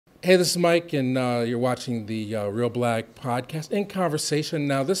Hey, this is Mike, and you're watching the Real Black podcast in conversation.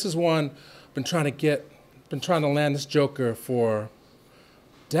 Now, this is one been trying to land this Joker for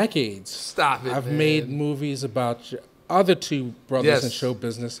decades. Stop it, I've man. made movies about your other two brothers in show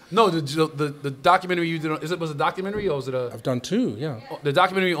business. No, the documentary you did on, was it a documentary or was it a? I've done two, yeah. The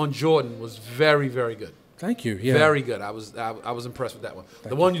documentary on Jordan was very, very good. Thank you. Yeah. Very good. I was impressed with that one.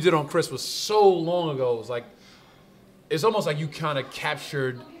 The one you did on Chris was so long ago. It was like, it's almost like you kind of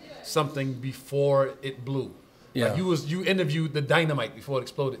captured something before it blew. Yeah. Like you interviewed the dynamite before it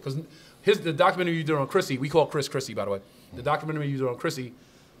exploded. Because the documentary you did on Chrissy, we call Chris Chrissy, by the way. The documentary you did on Chrissy,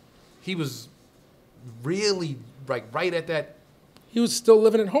 he was really right at that. He was still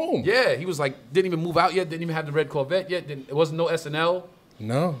living at home. Yeah, he was like, didn't even move out yet, didn't even have the red Corvette yet. It wasn't no SNL.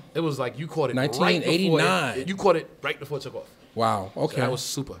 No. It was like you caught it 1989. You caught it right before it took off. Wow. Okay. So that was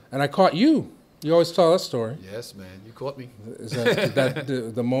super. And I caught you. You always tell that story. Yes, man. You caught me. Is that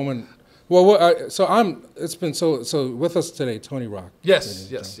the moment? Well, it's been so with us today, Tony Rock.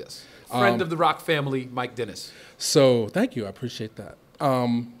 Yes. Friend of the Rock family, Mike Dennis. So thank you. I appreciate that.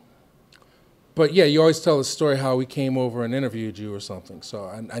 But yeah, you always tell the story how we came over and interviewed you or something. So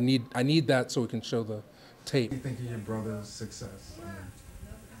I need that so we can show the tape. What do you think of your brother's success?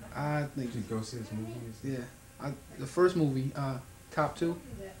 I think. Did you go see his movies? Yeah. The first movie, Cop 2,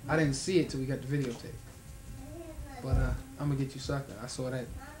 I didn't see it till we got the videotape. But I'm gonna get you sucker. I saw that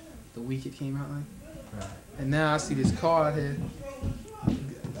the week it came out, like. And now I see this car out here.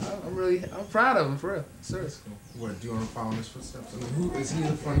 I'm proud of him, for real. Seriously. What, do you want to follow in his footsteps? Who is he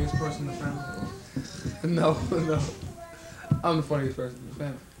the funniest person in the family? No. I'm the funniest person in the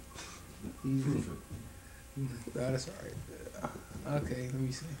family. Prove it. No, that's all right. Okay, let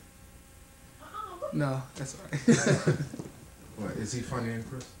me see. No, that's all right. What, is he funnier than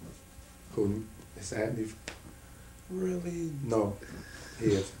Chris? Who? Is Andy? Really? No, he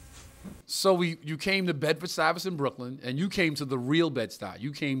is. So you came to Bedford-Stuyvesant, Brooklyn, and you came to the real Bed-Stuy.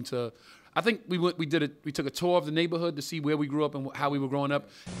 You came to, I think we took a tour of the neighborhood to see where we grew up and how we were growing up.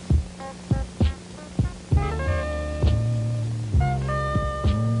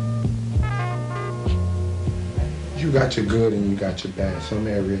 You got your good and you got your bad. Some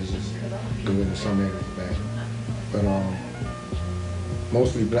areas is good and some areas bad. But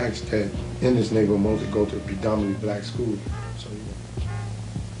mostly blacks that in this neighborhood mostly go to predominantly black schools. So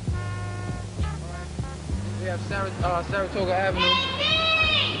We have Saratoga Avenue,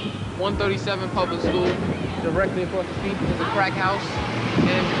 137 Public School. Directly across the street is a crack house.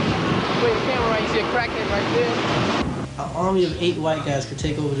 And wait, the camera right, you see a crackhead right there. An army of 8 white guys could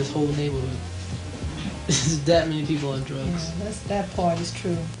take over this whole neighborhood. There's that many people on drugs. That part is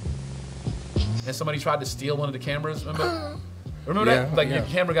true. And somebody tried to steal one of the cameras, remember? Remember that? Like your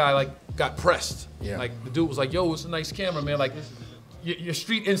camera guy got pressed. Yeah. Like the dude was like, yo, it's a nice camera, man. Like your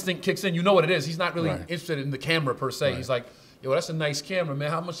street instinct kicks in, you know what it is. He's not really interested in the camera per se. He's like, yo, that's a nice camera, man.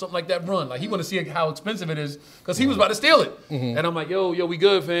 How much something like that run? Like he want to see how expensive it is because he was about to steal it. And I'm like, yo, we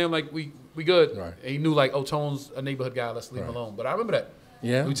good, fam. Like we good. Right. And he knew like, oh, Tone's a neighborhood guy. Let's leave him alone. But I remember that.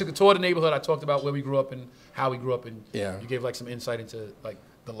 Yeah. We took a tour of the neighborhood. I talked about where we grew up and how we grew up, and you gave like some insight into like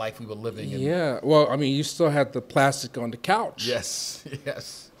the life we were living. And yeah. Well, I mean, you still had the plastic on the couch. Yes.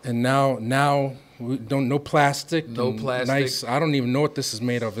 And now we don't no plastic. No plastic. Nice. I don't even know what this is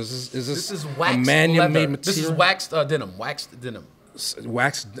made of. Is this waxed a manual-made leather. material? This is waxed denim. Waxed denim.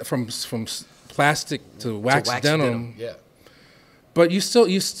 Waxed from plastic to waxed denim. Yeah. But you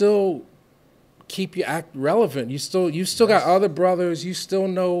still keep your act relevant. You still got other brothers. You still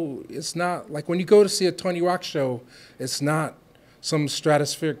know it's not like when you go to see a Tony Rock show, it's not some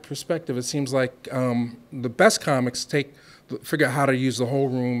stratospheric perspective. It seems like the best comics figure out how to use the whole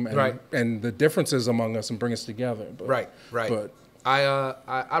room and the differences among us and bring us together. But, Right. But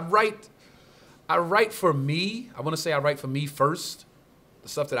I write for me. I want to say I write for me first. The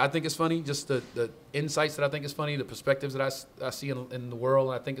stuff that I think is funny, just the insights that I think is funny, the perspectives that I see in the world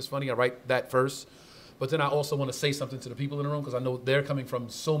and I think is funny, I write that first. But then I also want to say something to the people in the room because I know they're coming from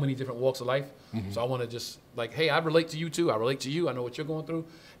so many different walks of life. So I want to just like, hey, I relate to you too. I relate to you. I know what you're going through.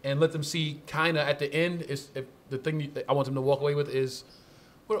 And let them see kind of at the end, if the thing I want them to walk away with is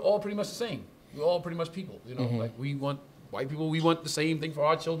we're all pretty much the same. We're all pretty much people. You know, like we want white people, we want the same thing for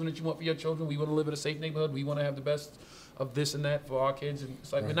our children that you want for your children. We want to live in a safe neighborhood. We want to have the best of this and that for our kids, and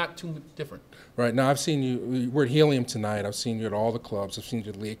it's like we're not too different. Right. Now, I've seen you, we're at Helium tonight. I've seen you at all the clubs. I've seen you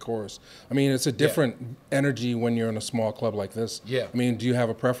at Lead Chorus. I mean, it's a different energy when you're in a small club like this. Yeah. I mean, do you have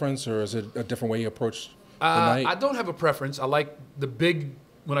a preference, or is it a different way you approach the night? I don't have a preference. I like the big,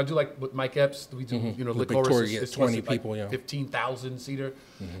 when I do like with Mike Epps, we do, you know, Lead Chorus. Tour, 20 people, yeah. 15,000 seater.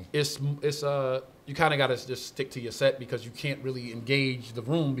 It's you kind of got to just stick to your set because you can't really engage the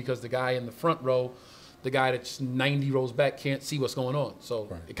room because the guy in the front row, the guy that's 90 rows back can't see what's going on. So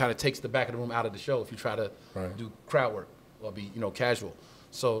it kind of takes the back of the room out of the show if you try to do crowd work or be, casual.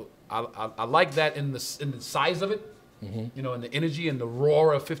 So I like that in the size of it, and the energy and the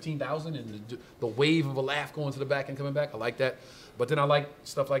roar of 15,000 and the wave of a laugh going to the back and coming back. I like that. But then I like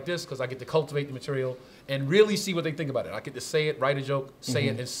stuff like this because I get to cultivate the material and really see what they think about it. I get to say it, write a joke, say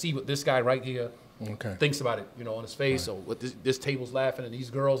it, and see what this guy right here thinks about it, on his face. Or what this table's laughing and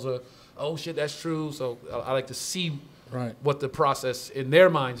these girls are, oh shit, that's true. So I like to see what the process in their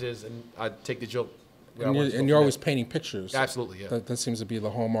minds is, and I take the joke. And you're always painting pictures. Absolutely, yeah. That seems to be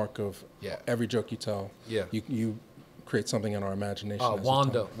the hallmark of every joke you tell. Yeah. You create something in our imagination.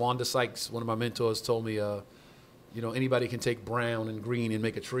 Wanda Sykes, one of my mentors, told me, anybody can take brown and green and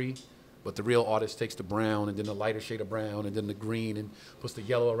make a tree, but the real artist takes the brown and then the lighter shade of brown and then the green and puts the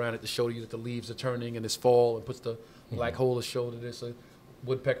yellow around it to show you that the leaves are turning and it's fall, and puts the black hole to show that there's a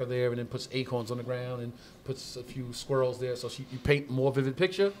woodpecker there, and then puts acorns on the ground and puts a few squirrels there. So you paint a more vivid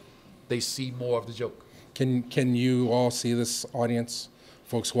picture, they see more of the joke. Can you all see this, audience,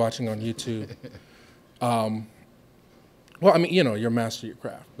 folks watching on YouTube? Well, I mean, you're a master of your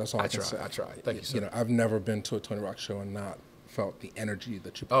craft. That's all I can say. I try. Thank you, sir. I've never been to a Tony Rock show and not felt the energy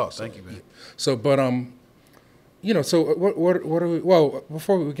that you bring. Oh, thank you, man. So, but so what are we? Well,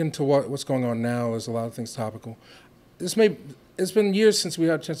 before we get into what's going on now, there's a lot of things topical. It's been years since we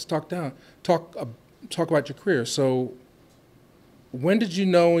had a chance to talk about your career. So, when did you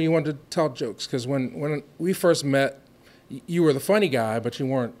know you wanted to tell jokes? Because when we first met, you were the funny guy, but you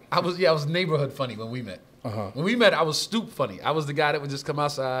weren't. I was neighborhood funny when we met. When we met, I was stoop funny. I was the guy that would just come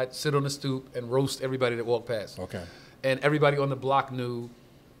outside, sit on the stoop, and roast everybody that walked past. Okay. And everybody on the block knew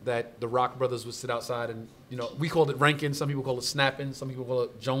that the Rock brothers would sit outside and, we called it ranking. Some people call it snapping. Some people call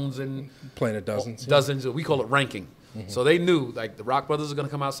it jonesing. Playing at dozens. Dozens. We call it ranking. So they knew, like, the Rock brothers are going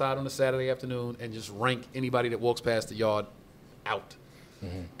to come outside on a Saturday afternoon and just rank anybody that walks past the yard out.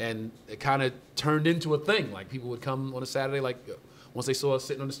 And it kind of turned into a thing. Like, people would come on a Saturday, like, once they saw us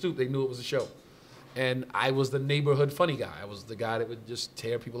sitting on the stoop, they knew it was a show. And I was the neighborhood funny guy. I was the guy that would just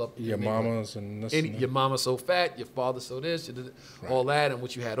tear people up. Your mamas and this. Your mama's so fat, your father's so this, all that, and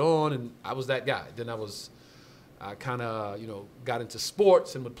what you had on. And I was that guy. Then I kind of, got into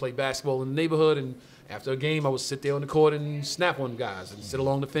sports and would play basketball in the neighborhood. And after a game, I would sit there on the court and snap on guys and sit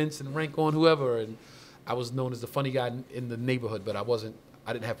along the fence and rank on whoever. And I was known as the funny guy in the neighborhood, but I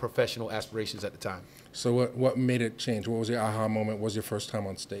didn't have professional aspirations at the time. So what made it change? What was your aha moment? What was your first time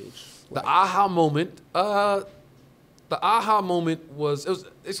on stage? The aha moment was,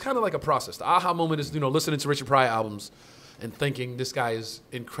 it's kind of like a process. The aha moment is, listening to Richard Pryor albums and thinking this guy is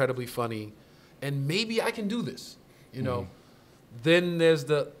incredibly funny and maybe I can do this, Then there's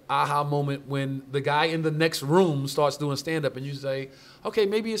the aha moment when the guy in the next room starts doing stand-up and you say, okay,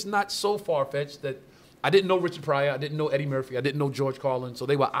 maybe it's not so far-fetched that I didn't know Richard Pryor, I didn't know Eddie Murphy, I didn't know George Carlin, so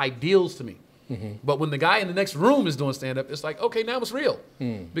they were ideals to me. But when the guy in the next room is doing stand-up, it's like, okay, now it's real.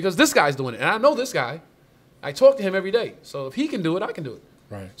 Because this guy's doing it, and I know this guy. I talk to him every day. So if he can do it, I can do it.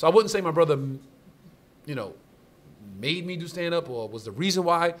 Right. So I wouldn't say my brother, made me do stand-up or was the reason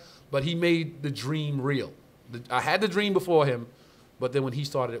why, but he made the dream real. I had the dream before him, but then when he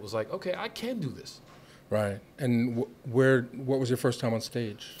started, it was like, okay, I can do this. Right. And what was your first time on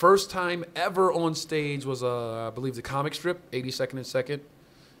stage? First time ever on stage was, I believe, the comic strip, 82nd and 2nd.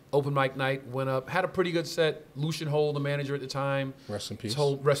 Open mic night, went up, had a pretty good set. Lucian Hole, the manager at the time. Rest in peace.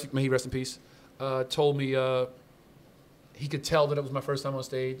 May he rest in peace. Told me he could tell that it was my first time on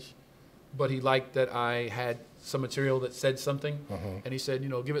stage, but he liked that I had some material that said something. And he said,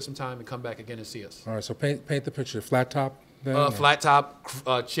 give it some time and come back again and see us. All right, so paint the picture. Flat top then? Flat top,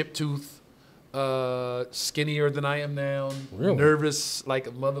 chipped tooth, skinnier than I am now. Really? Nervous like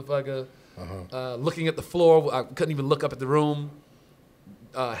a motherfucker. Looking at the floor. I couldn't even look up at the room.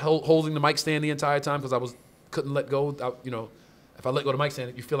 Holding the mic stand the entire time because couldn't let go. If I let go of the mic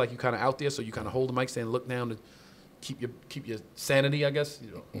stand, you feel like you're kind of out there, so you kind of hold the mic stand and look down to keep your sanity, I guess.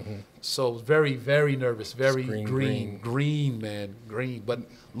 So very, very nervous, very green, man, green. But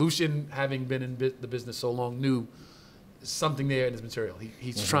Lucian, having been in the business so long, knew something there in his material.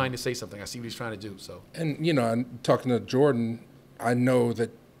 He's trying to say something. I see what he's trying to do. So. And I'm talking to Jordan, I know that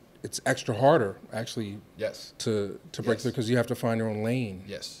it's extra harder, actually, to break through because you have to find your own lane.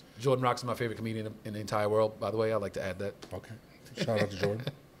 Yes. Jordan Rock's my favorite comedian in the entire world, by the way. I'd like to add that. Okay. Shout out to Jordan.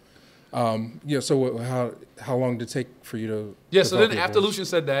 So how long did it take for you to... Yeah, so then after Lucian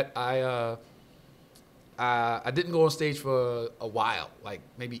said that, I didn't go on stage for a while, like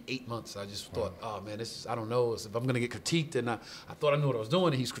maybe 8 months. I just thought, oh, man, I don't know. If I'm going to get critiqued, and I thought I knew what I was doing,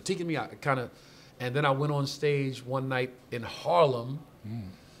 and he's critiquing me, And then I went on stage one night in Harlem.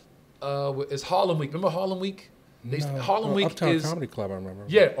 It's Harlem Week. Remember Harlem Week? Harlem Week Uptown is Comedy Club. I remember.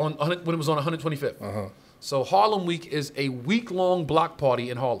 yeah, when it was on 125th. So Harlem Week is a week-long block party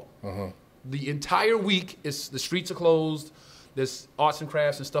in Harlem. The entire week is the streets are closed. There's arts and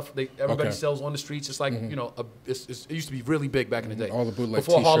crafts and stuff. Everybody sells on the streets. It's like you know, it used to be really big back in the day. All the bootleg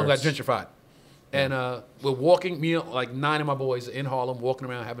before Harlem got t-shirts. gentrified. And we're walking. Me and like 9 of my boys in Harlem, walking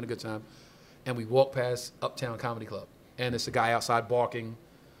around having a good time. And we walk past Uptown Comedy Club, and it's a guy outside barking.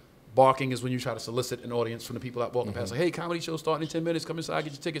 Barking is when you try to solicit an audience from the people out walking past. Like, hey, comedy show starting in 10 minutes. Come inside,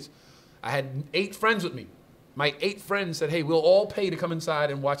 get your tickets. I had 8 friends with me. My 8 friends said, hey, we'll all pay to come inside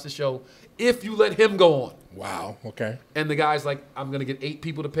and watch the show if you let him go on. Wow. Okay. And the guy's like, I'm going to get 8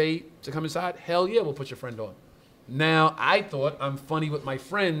 people to pay to come inside? Hell yeah, we'll put your friend on. Now, I thought I'm funny with my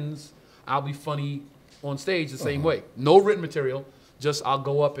friends. I'll be funny on stage the same way. No written material. Just I'll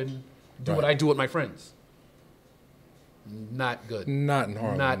go up and do what I do with my friends. Not good. Not in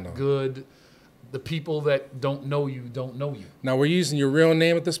Harlem. Not good. The people that don't know you don't know you. Now, we're using your real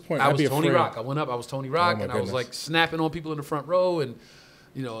name at this point? I I'd was be Tony afraid. Rock. I went up. I was Tony Rock, my and I was goodness. like snapping on people in the front row, and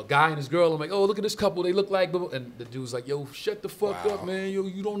you know, a guy and his girl. I'm like, oh, look at this couple. They look like, and the dude's like, yo, shut the fuck up, man. Yo,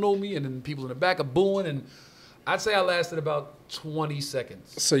 you don't know me. And then people in the back are booing, and I'd say I lasted about 20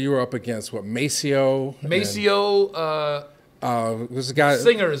 seconds. So you were up against what? Maceo. Maceo. Was a guy.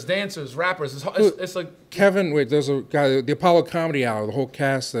 Singers, dancers, rappers. It's like Kevin. Wait, there's a guy. The Apollo Comedy Hour. The whole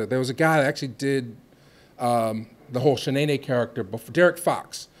cast. There was a guy that actually did the whole Shanae character before. Derek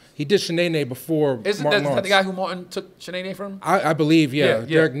Fox. He did Shanae before Isn't Martin that Lawrence. the guy who Martin took Shanae from? I believe, yeah. Yeah.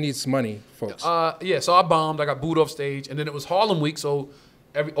 Derek needs money, folks. Yeah, so I bombed. I got booed off stage, and then it was Harlem Week, so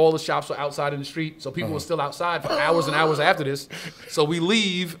all the shops were outside in the street, so people were still outside for hours and hours after this. So we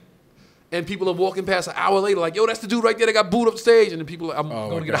leave, and people are walking past an hour later, like, yo, that's the dude right there that got booed off stage. And then people, I'm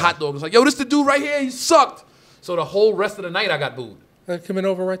going to get a hot dog. It's like, yo, this the dude right here. He sucked. So the whole rest of the night, I got booed. They're coming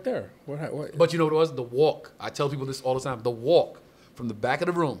over right there. What? But you know what it was? The walk. I tell people this all the time. The walk from the back of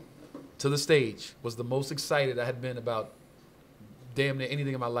the room to the stage was the most excited I had been about damn near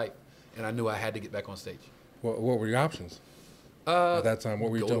anything in my life. And I knew I had to get back on stage. What were your options at that time?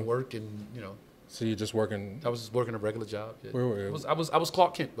 What were you Go doing? to work and, you know. So you're just working. I was just working a regular job. Yeah. Where were you? I was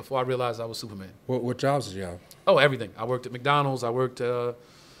Clark Kent before I realized I was Superman. What jobs did you have? Oh, everything. I worked at McDonald's. I was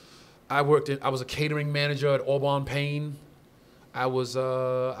a catering manager at Aubon Payne. I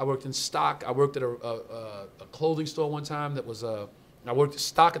worked in stock. I worked at a clothing store one time that was I worked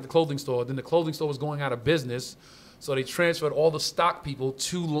stock at the clothing store. Then the clothing store was going out of business, so they transferred all the stock people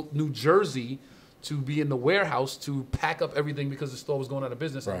to New Jersey to be in the warehouse to pack up everything because the store was going out of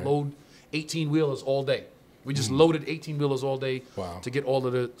business and load 18-wheelers all day. We just loaded 18-wheelers all day to get all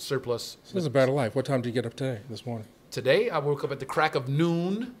of the surplus. This is a better life. What time did you get up this morning? Today, I woke up at the crack of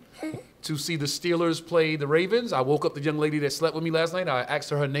noon to see the Steelers play the Ravens. I woke up the young lady that slept with me last night. I asked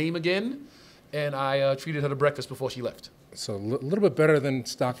her name again, and I treated her to breakfast before she left. So a little bit better than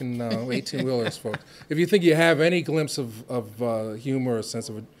stocking 18-wheelers, folks. If you think you have any glimpse of humor or sense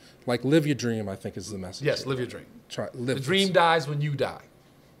of it, like live your dream, I think is the message. Yes, live your dream. Live The dream dies when you die.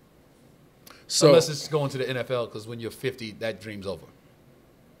 So, unless it's going to the NFL, because when you're 50, that dream's over.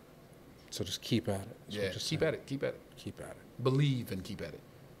 So just keep at it. Yeah, just keep at it. Keep at it. Keep at it. Believe and keep at it.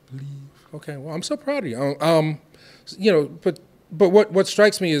 Believe. Okay, well, I'm so proud of you. You know, but what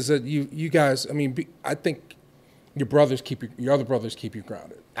strikes me is that you guys. I mean, I think your other brothers keep you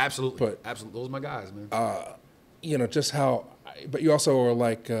grounded. Absolutely. But absolutely, those are my guys, man. You know, just how. But you also are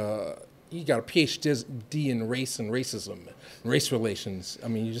like you got a PhD in race and racism, and race relations. I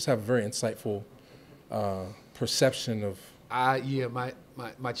mean, you just have a very insightful perception of. Yeah,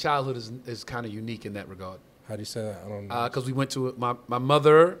 my childhood is kind of unique in that regard. How do you say that? I don't know. Because we went to my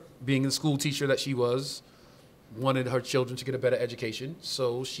mother, being the school teacher that she was, wanted her children to get a better education,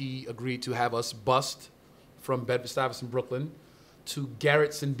 so she agreed to have us bused from Bedford-Stuyvesant, Brooklyn, to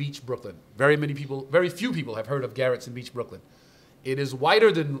Garrettson Beach, Brooklyn. Very few people have heard of Garrettson Beach, Brooklyn. It is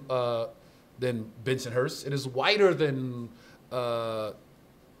whiter than Bensonhurst. It is whiter than the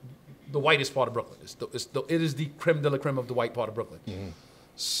whitest part of Brooklyn. It is the creme de la creme of the white part of Brooklyn. Mm-hmm.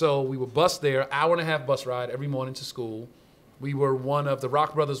 So we were bused there, hour and a half bus ride every morning to school. We were the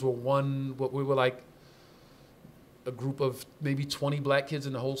Rock Brothers we were like a group of maybe 20 black kids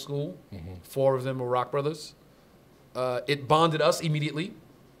in the whole school. Mm-hmm. 4 of them were Rock Brothers. It bonded us immediately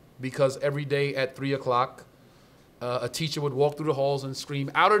because every day at 3 o'clock, a teacher would walk through the halls and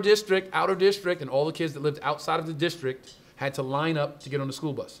scream, outer district, and all the kids that lived outside of the district had to line up to get on the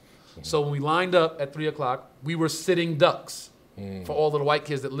school bus. Mm-hmm. So when we lined up at 3 o'clock, we were sitting ducks for all of the white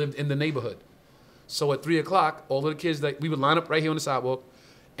kids that lived in the neighborhood. So at 3 o'clock, all of the kids we would line up right here on the sidewalk,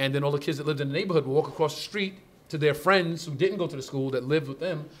 And then all the kids that lived in the neighborhood would walk across the street to their friends who didn't go to the school that lived with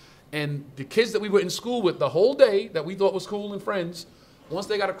them. And the kids that we were in school with the whole day that we thought was cool and friends, once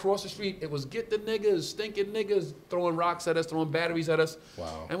they got across the street, it was get the niggas, stinking niggas, throwing rocks at us, throwing batteries at us.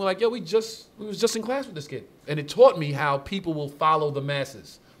 Wow. And we're like, yo, we was just in class with this kid. And it taught me how people will follow the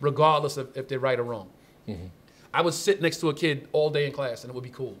masses, regardless of if they're right or wrong. Mm-hmm. I would sit next to a kid all day in class, and it would be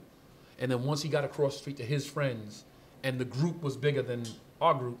cool. And then once he got across the street to his friends, and the group was bigger than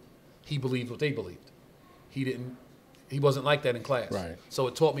our group, he believed what they believed. He wasn't like that in class. Right. So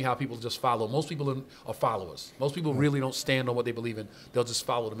it taught me how people just follow. Most people are followers. Most people really don't stand on what they believe in. They'll just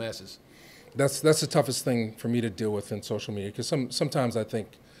follow the masses. That's the toughest thing for me to deal with in social media, because sometimes I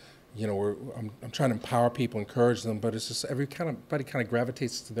think, you know, I'm trying to empower people, encourage them, but it's just everybody kind of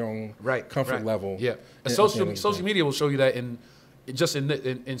gravitates to their own comfort level. Yeah. And social media will show you that in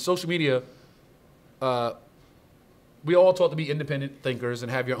social media, we all taught to be independent thinkers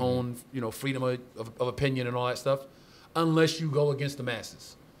and have your own, you know, freedom of opinion and all that stuff, unless you go against the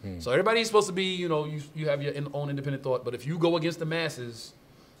masses. So everybody's supposed to be, you know, you have your own independent thought, but if you go against the masses,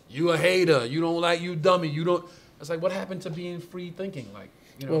 you a hater, you don't like, you dummy, you don't. It's like, what happened to being free thinking? Like,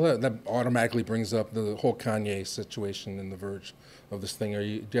 you know. Well, that automatically brings up the whole Kanye situation and the verge of this thing. Do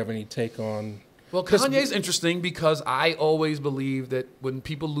you have any take on? Well, Kanye's interesting because I always believe that when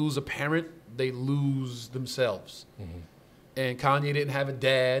people lose a parent, they lose themselves. Mm-hmm. And Kanye didn't have a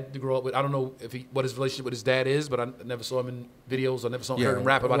dad to grow up with. I don't know what his relationship with his dad is, but I never saw him in videos. I never heard him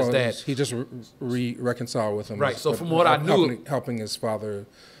rap about his dad. He just reconciled with him. Right. So from what I knew, helping his father,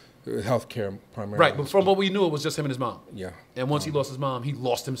 healthcare primarily. Right. But from what we knew, it was just him and his mom. Yeah. And once he lost his mom, he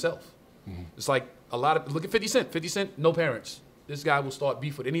lost himself. Mm-hmm. It's like look at 50 Cent. 50 Cent, no parents. This guy will start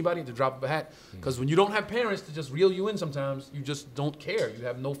beef with anybody at the drop of a hat. Because when you don't have parents to just reel you in sometimes, you just don't care. You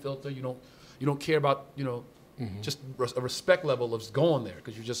have no filter. You don't care about, you know, just a respect level of going there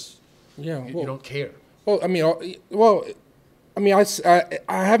because you don't care. Well, I mean, I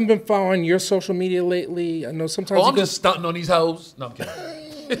haven't been following your social media lately. I know sometimes. I'm just stunting on these hoes. No, I'm kidding.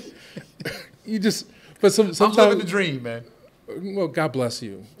 Sometimes I'm living the dream, man. Well, God bless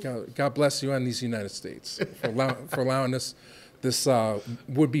you. God bless you and these United States for allowing this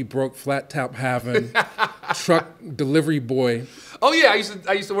would-be broke, flat top having truck delivery boy. Oh yeah,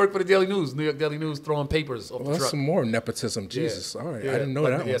 I used to work for the Daily News, New York Daily News, throwing papers off the truck. That's some more nepotism. Jesus, all right, I didn't know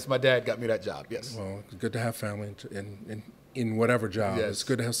that. Yes, my dad got me that job. Yes. Well, it's good to have family in whatever job. Yes. It's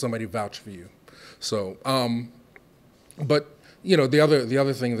good to have somebody vouch for you. So, but you know, the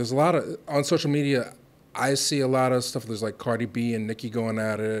other thing, there's a lot of on social media. I see a lot of stuff. There's like Cardi B and Nicki going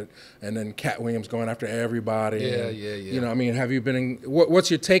at it, and then Cat Williams going after everybody. Yeah. You know, I mean, have you been? What's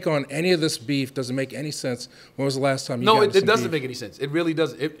your take on any of this beef? Does it make any sense? When was the last time you? No, it doesn't make any sense. It really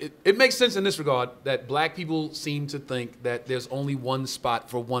doesn't. It makes sense in this regard that black people seem to think that there's only one spot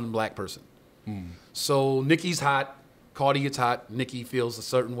for one black person. So Nicki's hot, Cardi gets hot, Nicki feels a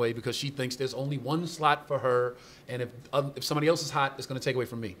certain way because she thinks there's only one slot for her, and if somebody else is hot, it's going to take away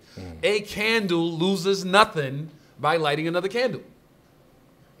from me. A candle loses nothing by lighting another candle.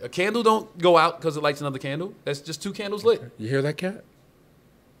 A candle don't go out because it lights another candle. That's just two candles lit. You hear that, Cat?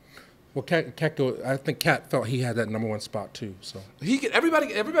 Well, I think Cat felt he had that number one spot too. So everybody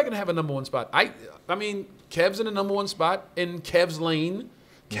can have a number one spot. I mean, Kev's in the number one spot in Kev's lane.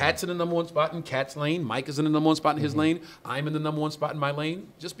 Cat's in the number one spot in Cat's lane. Mike is in the number one spot in his lane. I'm in the number one spot in my lane.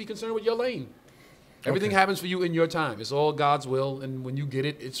 Just be concerned with your lane. Everything happens for you in your time. It's all God's will, and when you get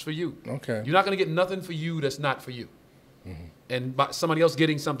it, it's for you. Okay. You're not going to get nothing for you that's not for you. And by somebody else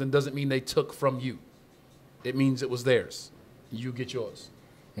getting something doesn't mean they took from you. It means it was theirs. You get yours.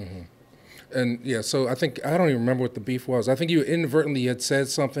 And yeah, so I don't even remember what the beef was. I think you inadvertently had said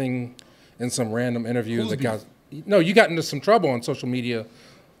something in some random interview that got. No, you got into some trouble on social media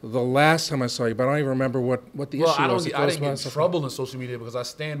the last time I saw you, but I don't even remember what the issue was. I didn't get in trouble on social media because I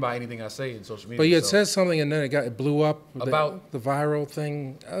stand by anything I say in social media. But you had said something, and then it blew up. About the viral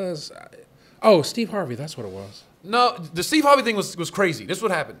thing. Steve Harvey. That's what it was. No, the Steve Harvey thing was crazy. This is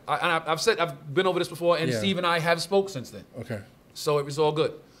what happened. I've been over this before, and Steve and I have spoke since then. Okay. So it was all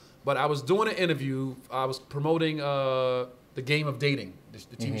good. But I was doing an interview. I was promoting the Game of Dating,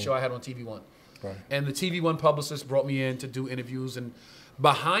 the TV show I had on TV One. Right. And the TV One publicist brought me in to do interviews, and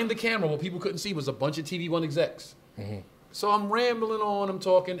behind the camera, what people couldn't see was a bunch of TV One execs. So I'm rambling on, I'm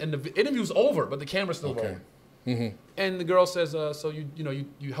talking, and the interview's over, but the camera's still rolling. And the girl says, "So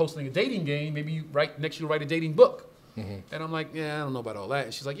you hosting a dating game? Maybe you write a dating book." And I'm like, "Yeah, I don't know about all that."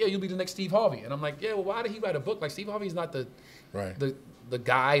 And she's like, "Yeah, you'll be the next Steve Harvey." And I'm like, "Yeah, well, why did he write a book? Like Steve Harvey's not the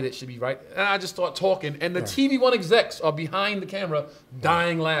guy that should be right." And I just start talking, and the TV One execs are behind the camera,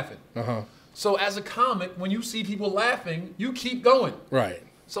 dying laughing. So as a comic, when you see people laughing, you keep going. Right.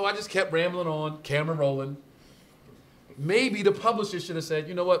 So I just kept rambling on, camera rolling. Maybe the publisher should have said,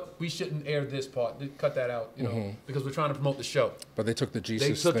 you know what, we shouldn't air this part, cut that out, you know, because we're trying to promote the show. But they took the Jesus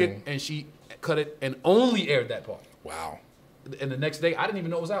They took thing. it and she cut it and only aired that part. Wow. And the next day, I didn't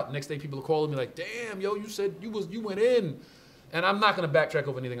even know it was out. The next day, people are calling me like, damn, yo, you said you went in. And I'm not going to backtrack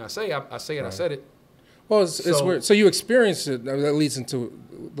over anything I say. I say it, I said it. Well, it's weird. So you experienced it. That leads into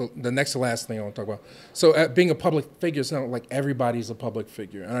the next to last thing I want to talk about. So being a public figure, it's not like everybody's a public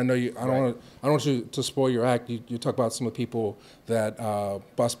figure. And I know you. I don't want you to spoil your act. You talk about some of the people that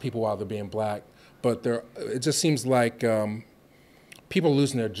bust people while they're being black, but it just seems like people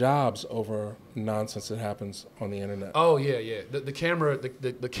losing their jobs over nonsense that happens on the internet. Oh yeah. The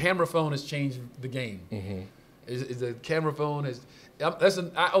camera phone has changed the game. Is the camera phone is.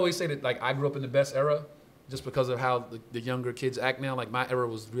 I always say that like I grew up in the best era. Just because of how the younger kids act now. Like my era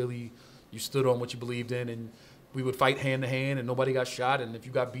was really, you stood on what you believed in and we would fight hand to hand and nobody got shot. And if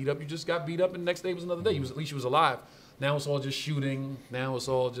you got beat up, you just got beat up and the next day was another day. At least you was alive. Now it's all just shooting. Now it's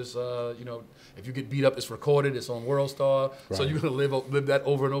all just, you know, if you get beat up, it's recorded. It's on World Star. Right. So you're going to live that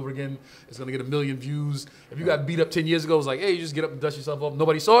over and over again. It's going to get 1 million views. If you got beat up 10 years ago, it's like, hey, you just get up and dust yourself off.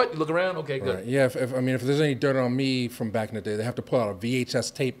 Nobody saw it. You look around. Okay, good. Right. Yeah, if there's any dirt on me from back in the day, they have to pull out a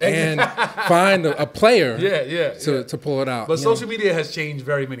VHS tape and find a player to pull it out. But social media has changed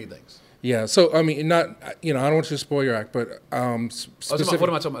very many things. Yeah, so I mean, I don't want you to spoil your act, but what am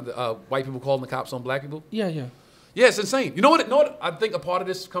I talking about? White people calling the cops on black people? Yeah. Yeah, it's insane. You know what I think a part of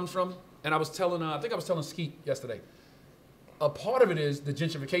this comes from? And I was telling, I think I was telling Skeet yesterday. A part of it is the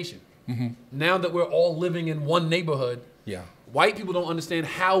gentrification. Now that we're all living in one neighborhood, white people don't understand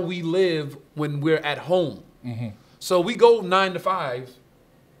how we live when we're at home. So we go 9 to 5,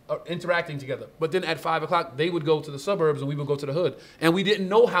 interacting together. But then at 5 o'clock, they would go to the suburbs and we would go to the hood. And we didn't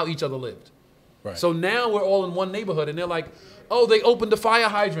know how each other lived. Right. So now we're all in one neighborhood and they're like, oh, they opened the fire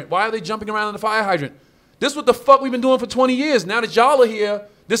hydrant. Why are they jumping around in the fire hydrant? This is what the fuck we've been doing for 20 years. Now that y'all are here,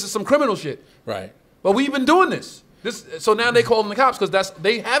 this is some criminal shit. Right. But we've been doing this. So now they call them the cops because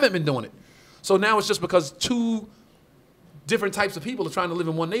they haven't been doing it. So now it's just because two different types of people are trying to live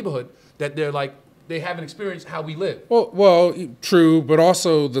in one neighborhood that they're like, they haven't experienced how we live. Well, true, but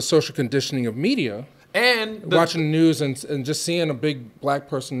also the social conditioning of media. And watching the news and just seeing a big black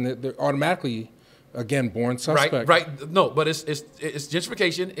person, they're automatically, again, born suspect. Right. No, but it's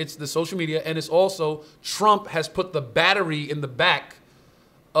gentrification, it's the social media, and it's also Trump has put the battery in the back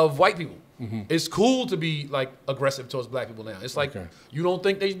of white people. It's cool to be like aggressive towards black people now. It's like, you don't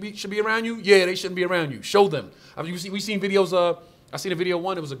think they should be around you? Yeah, they shouldn't be around you. Show them. I mean, we've seen videos. I seen a video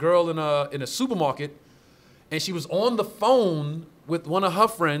one. It was a girl in a supermarket, and she was on the phone with one of her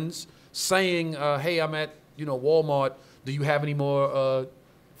friends saying, "Hey, I'm at Walmart. Do you have any more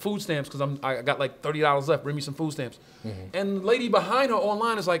food stamps? Because I got like $30 left. Bring me some food stamps." And the lady behind her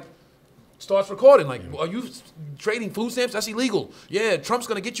online is like, starts recording like, "Are you trading food stamps? That's illegal. Yeah, Trump's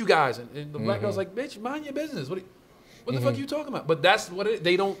gonna get you guys." And the black girl's like, "Bitch, mind your business. What the fuck are you talking about?" But that's what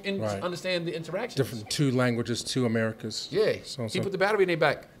they don't understand the interactions. Different, 2 languages, 2 Americas. Yeah, he put the battery in their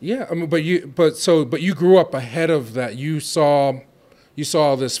back. Yeah, I mean, but you grew up ahead of that. You saw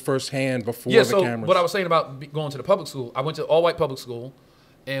this firsthand before the cameras. Yeah. So what I was saying about going to the public school, I went to all white public school,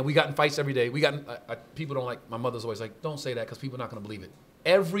 and we got in fights every day. People don't like. My mother's always like, "Don't say that because people are not gonna believe it."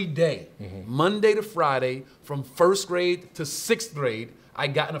 Every day, Monday to Friday, from 1st grade to 6th grade, I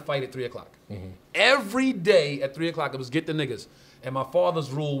got in a fight at 3 o'clock. Every day at 3 o'clock, it was get the niggas. And my father's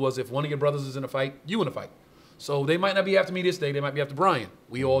rule was if one of your brothers is in a fight, you in a fight. So they might not be after me this day, they might be after Brian.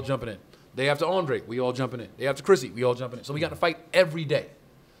 We all jumping in. Day after Andre, we all jumping in. Day after Chrissy, we all jumping in. So we got in a fight every day.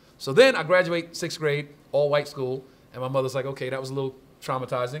 So then I graduate 6th grade, all white school, and my mother's like, okay, that was a little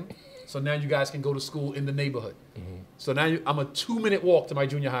traumatizing. So now you guys can go to school in the neighborhood. So now I'm a 2-minute walk to my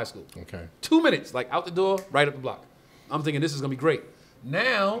junior high school. Okay. 2 minutes, like out the door, right up the block. I'm thinking this is gonna be great.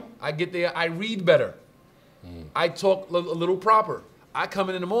 Now I get there, I read better. I talk a little proper. I come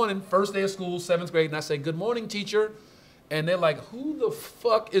in the morning, first day of school, 7th grade, and I say, "Good morning, teacher." And they're like, "Who the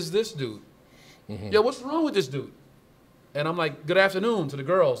fuck is this dude? Yo, what's wrong with this dude?" And I'm like, "Good afternoon" to the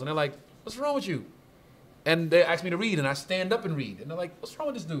girls. And they're like, "What's wrong with you?" And they ask me to read, and I stand up and read. And they're like, "What's wrong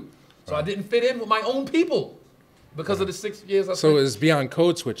with this dude?" So I didn't fit in with my own people because of the 6 years I spent. So it was beyond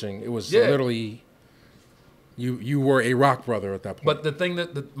code switching. It was literally, you were a rock brother at that point. But the thing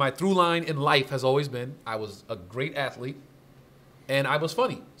my through line in life has always been, I was a great athlete and I was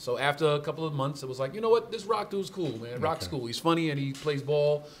funny. So after a couple of months, it was like, you know what? This rock dude's cool, man. Rock's cool. He's funny and he plays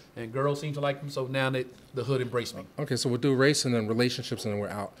ball and girls seem to like him. So now the hood embraced me. Okay, so we'll do race and then relationships and then we're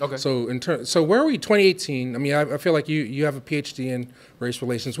out. Okay. So where are we 2018? I mean, I feel like you have a PhD in race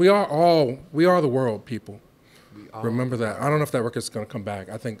relations. We are the world, people. Remember that. I don't know if that record's going to come back.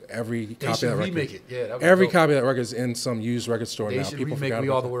 I think every They copy of should that remake record, it. Yeah, that would be every dope. copy of that record is in some used record store They now. should People remake forgot We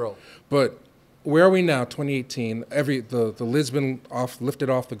about Are the that. World. But where are we now? 2018. The lid's been lifted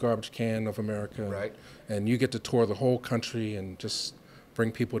off the garbage can of America. Right. And you get to tour the whole country and just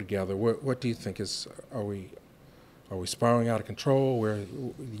bring people together. What do you think are we spiraling out of control? Where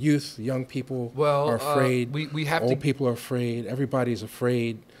youth, young people are afraid. We have old to. people are afraid. Everybody's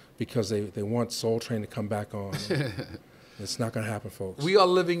afraid because they want Soul Train to come back on. It's not going to happen, folks. We are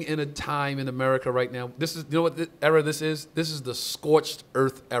living in a time in America right now. This is, you know what the era this is? This is the scorched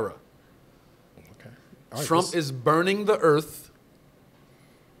earth era. Okay. All right, Trump is burning the earth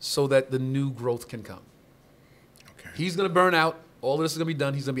so that the new growth can come. Okay. He's going to burn out. All of this is going to be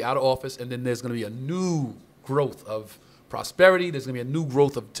done. He's going to be out of office, and then there's going to be a new growth of prosperity. There's going to be a new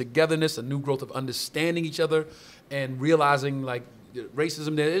growth of togetherness, a new growth of understanding each other, and realizing like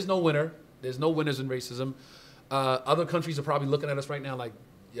racism. There is no winner. There's no winners in racism. Other countries are probably looking at us right now like,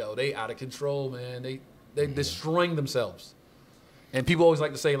 yo, they out of control, man. They're destroying themselves. And people always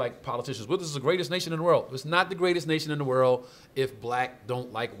like to say, like politicians, well, this is the greatest nation in the world. It's not the greatest nation in the world if black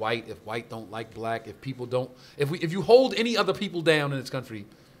don't like white, if white don't like black, if people don't, if you hold any other people down in this country,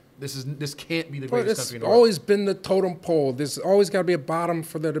 this can't be the greatest country in the world. It's always been the totem pole. There's always got to be a bottom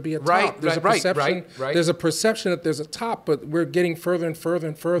for there to be a top. Right, There's a perception. right. There's a perception that there's a top, but we're getting further and further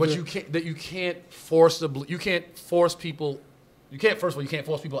and further. But you can't force people. You can't force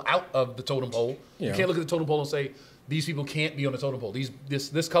people out of the totem pole. Yeah. You can't look at the totem pole and say these people can't be on the totem pole.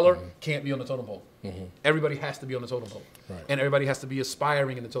 This color can't be on the totem pole. Everybody has to be on the totem pole, Right. and everybody has to be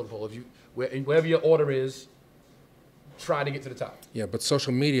aspiring in the totem pole. Wherever your order is, try to get to the top. Yeah, but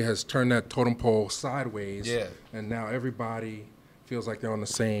social media has turned that totem pole sideways. Yeah. And now everybody feels like they're on the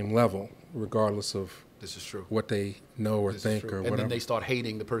same level, regardless of This is true. what they know or This is think true. or And whatever. then they start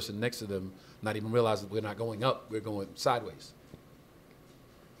hating the person next to them, not even realizing we're not going up, we're going sideways.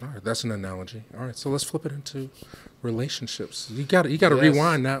 All right, that's an analogy. All right, so let's flip it into relationships. You got to Yes.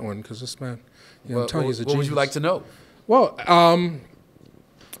 rewind that one because this man, I'm telling you, he's a What would you genius. like to know? Well,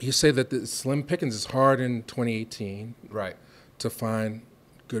 you say that the slim pickings is hard in 2018 Right. to find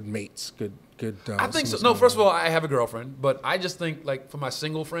good mates, good. I think so. someone's No, gonna- first of all, I have a girlfriend, but I just think like for my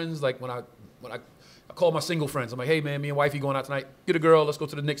single friends, like when I call my single friends, I'm like, hey man, me and wifey going out tonight. Get a girl, let's go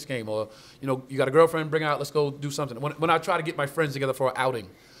to the Knicks game, or you got a girlfriend, bring her out, let's go do something. When I try to get my friends together for an outing,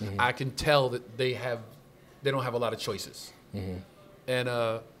 I can tell that they don't have a lot of choices, and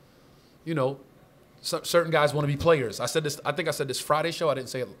certain guys want to be players. I said this. I think I said this Friday show. I didn't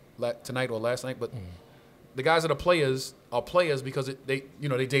say it tonight or last night, but the guys that are players because they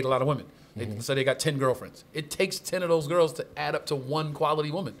date a lot of women. They say they got 10 girlfriends. It takes 10 of those girls to add up to one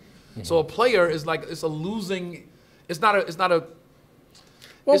quality woman. So a player is like it's a losing. It's not an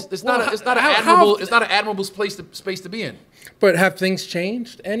admirable space to be in. But have things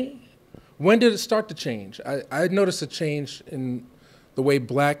changed any? When did it start to change? I noticed a change in the way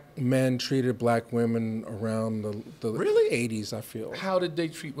black men treated black women around the Really? 80s, I feel. How did they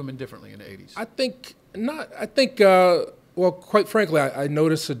treat women differently in the 80s? I think not. I think, well, quite frankly, I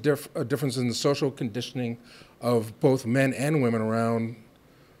noticed a difference in the social conditioning of both men and women around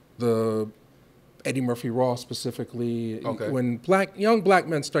the Eddie Murphy Raw specifically. Okay. When young black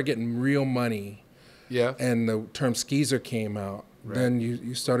men start getting real money, Yeah. and the term skeezer came out, then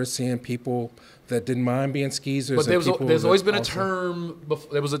you started seeing people that didn't mind being skeezers. But there's always been a also- term.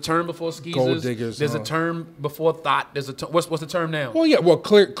 There was a term before skeezers. Gold diggers, There's huh? a term before thought. There's a term. What's the term now? Well, yeah. Well,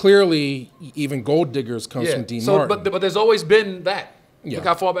 clearly, even gold diggers comes from Dean Martin. But there's always been that. Yeah. Look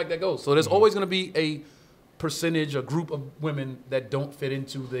how far back that goes. So there's always going to be a percentage, a group of women that don't fit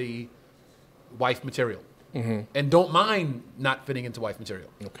into the wife material, and don't mind not fitting into wife material.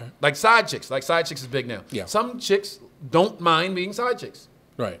 Okay. Like side chicks. Like side chicks is big now. Yeah. Some chicks don't mind being side chicks.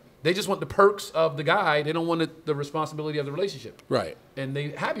 Right. They just want the perks of the guy. They don't want the responsibility of the relationship. Right. And they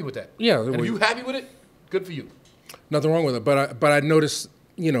happy with that. Yeah, And if you happy with it, good for you. Nothing wrong with it, but I noticed,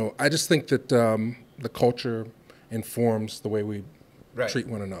 I just think that the culture informs the way we Right. treat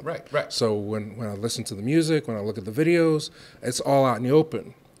one another. Right. So when I listen to the music, when I look at the videos, it's all out in the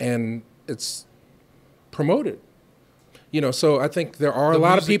open, and it's promoted. So I think there are a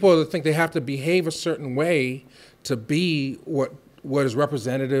lot of people that think they have to behave a certain way to be what is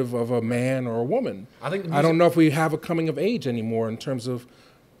representative of a man or a woman. I think I don't know if we have a coming of age anymore in terms of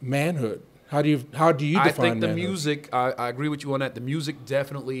manhood. How do you define I think the manhood? music, I agree with you on that. The music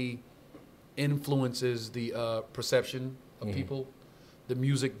definitely influences the perception of people. The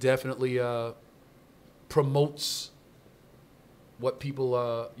music definitely promotes what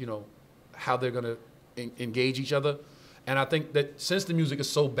people, how they're going to engage each other. And I think that since the music is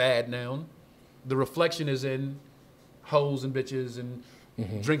so bad now, the reflection is in hoes and bitches and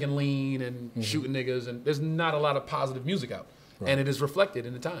drinking lean and shooting niggas, and there's not a lot of positive music out. Right. And it is reflected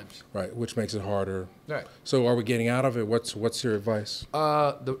in the times. Right, which makes it harder. Right. So are we getting out of it? What's your advice?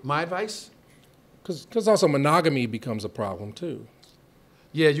 My advice? Because also monogamy becomes a problem too.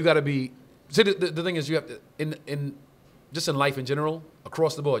 Yeah, you got to be. See, the thing is, you have to in just in life in general,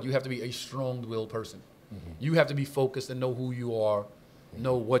 across the board, you have to be a strong-willed person. You have to be focused and know who you are,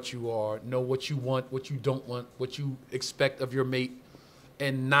 know what you are, know what you want, what you don't want, what you expect of your mate,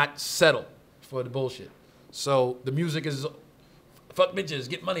 and not settle for the bullshit. So the music is fuck bitches,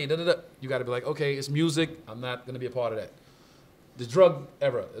 get money, da da da. You got to be like, okay, it's music. I'm not gonna be a part of that. The drug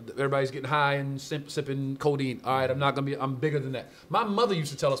era, everybody's getting high and sipping codeine. All right, I'm bigger than that. My mother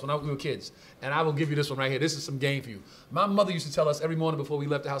used to tell us when we were kids, and I will give you this one right here. This is some game for you. My mother used to tell us every morning before we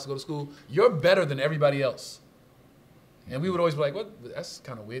left the house to go to school, you're better than everybody else. And we would always be like, what? That's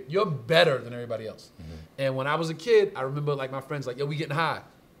kind of weird. You're better than everybody else. And when I was a kid, I remember like my friends like, yo, we getting high.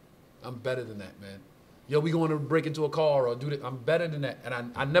 I'm better than that, man. Yo, we going to break into a car or do this. I'm better than that.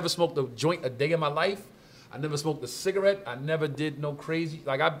 And I never smoked a joint a day in my life. I never smoked a cigarette. I never did no crazy.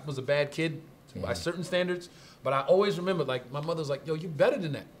 Like, I was a bad kid by certain standards. But I always remember, like, my mother's like, yo, you better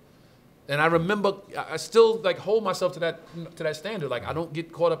than that. And I remember, I still, like, hold myself to that standard. Like, I don't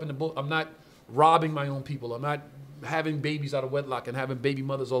get caught up in the bull. I'm not robbing my own people. I'm not having babies out of wedlock and having baby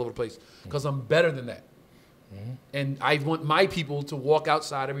mothers all over the place. Because I'm better than that. And I want my people to walk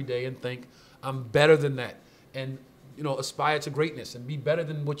outside every day and think, I'm better than that. And aspire to greatness and be better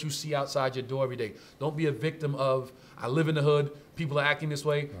than what you see outside your door every day. Don't be a victim of, I live in the hood, people are acting this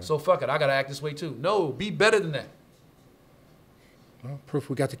way, so fuck it, I gotta act this way too. No, be better than that. Well, proof,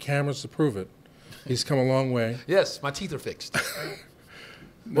 we got the cameras to prove it. He's come a long way. Yes, my teeth are fixed.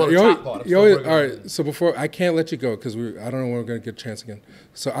 Well, the top part. All right, so before, I can't let you go because I don't know when we're gonna get a chance again.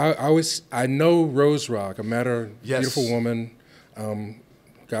 So I know Rose Rock. I met her, beautiful woman.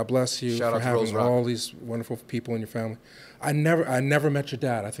 God bless you for having all these wonderful people in your family. I never met your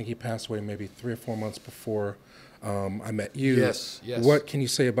dad. I think he passed away maybe 3 or 4 months before I met you. Yes. What can you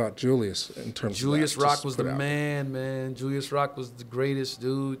say about Julius in terms Julius of that? Rock was the man. Julius Rock was the greatest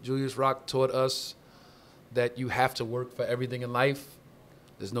dude. Julius Rock taught us that you have to work for everything in life.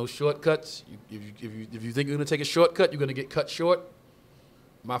 There's no shortcuts. If you think you're gonna take a shortcut, you're gonna get cut short.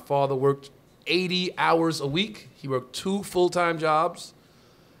 My father worked 80 hours a week. He worked 2 full-time jobs.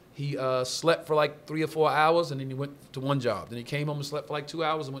 He slept for like 3 or 4 hours, and then he went to one job. Then he came home and slept for like 2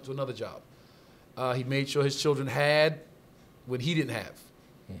 hours and went to another job. He made sure his children had what he didn't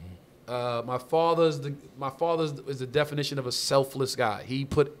have. My father is the definition of a selfless guy. He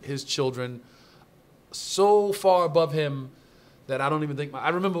put his children so far above him that I don't even think. I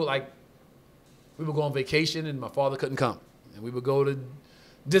remember like we would go on vacation and my father couldn't come, and we would go to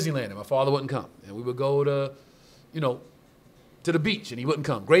Disneyland and my father wouldn't come, and we would go to, to the beach, and he wouldn't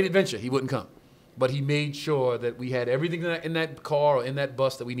come. Great Adventure, he wouldn't come. But he made sure that we had everything in that car or in that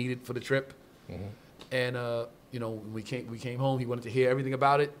bus that we needed for the trip. And, when we came home, he wanted to hear everything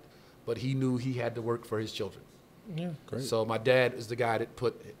about it, but he knew he had to work for his children. Yeah, great. So my dad is the guy that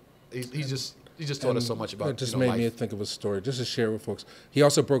he just taught us so much about it. Just made life. me think of a story, just to share with folks. He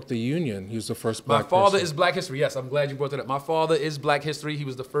also broke the union. He was the first black My father person. is Black history. Yes, I'm glad you brought that up. My father is Black history. He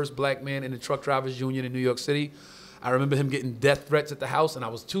was the first black man in the truck drivers union in New York City. I remember him getting death threats at the house, and I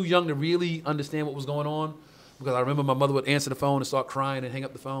was too young to really understand what was going on, because I remember my mother would answer the phone and start crying and hang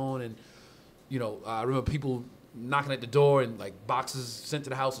up the phone, and I remember people knocking at the door and like boxes sent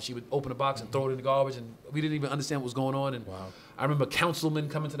to the house, and she would open a box and throw it in the garbage, and we didn't even understand what was going on. And I remember councilmen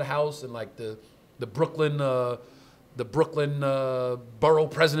coming to the house, and like the Brooklyn borough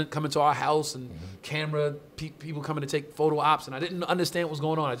president coming to our house, and camera people coming to take photo ops, and I didn't understand what was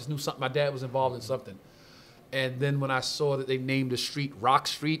going on. I just knew something. My dad was involved in something. And then when I saw that they named the street Rock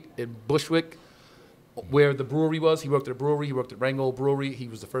Street in Bushwick, where the brewery was, he worked at a brewery, he worked at Rangold Brewery, he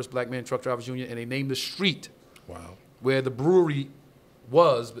was the first black man truck drivers union, and they named the street where the brewery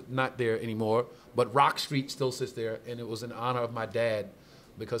was, but not there anymore. But Rock Street still sits there, and it was in honor of my dad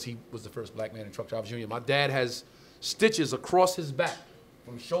because he was the first black man in truck drivers union. My dad has stitches across his back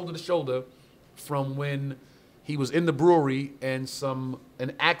from shoulder to shoulder from when he was in the brewery and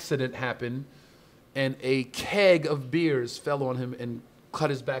an accident happened, and a keg of beers fell on him and cut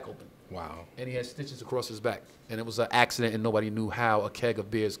his back open. Wow. And he had stitches across his back. And it was an accident, and nobody knew how a keg of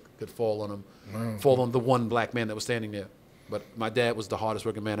beers could fall on him, fall on the one black man that was standing there. But my dad was the hardest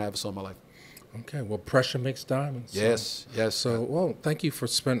working man I ever saw in my life. Okay, well, pressure makes diamonds. Yes. So, well, thank you for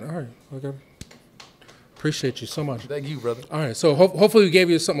spending, all right, okay. Appreciate you so much. Thank you, brother. All right, so hopefully we gave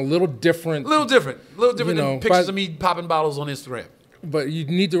you something a little different. A little different than pictures of me popping bottles on Instagram. But you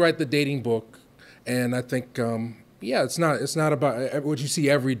need to write the dating book. And I think, yeah, it's not about what you see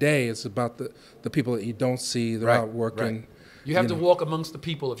every day. It's about the people that you don't see. They're out working. Right. You have to walk amongst the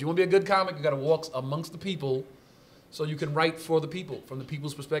people. If you want to be a good comic, you got to walk amongst the people, so you can write for the people, from the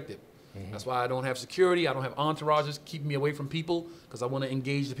people's perspective. That's why I don't have security. I don't have entourages keeping me away from people, because I want to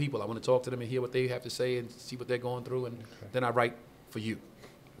engage the people. I want to talk to them and hear what they have to say and see what they're going through, and then I write for you.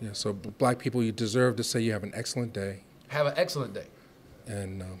 Yeah. So black people, you deserve to say you have an excellent day. Have an excellent day.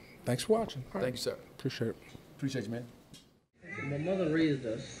 And thanks for watching. All right. Thank you, sir. Appreciate it. Appreciate you, man. My mother raised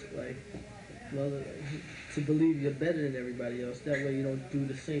us to believe you're better than everybody else. That way you don't do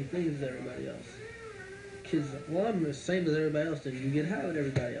the same things as everybody else. Kids, well, I'm the same as everybody else, then you get high with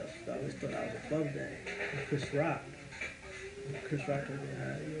everybody else. I always thought I was above that. Chris Rock told me,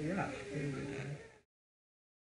 you're a rock.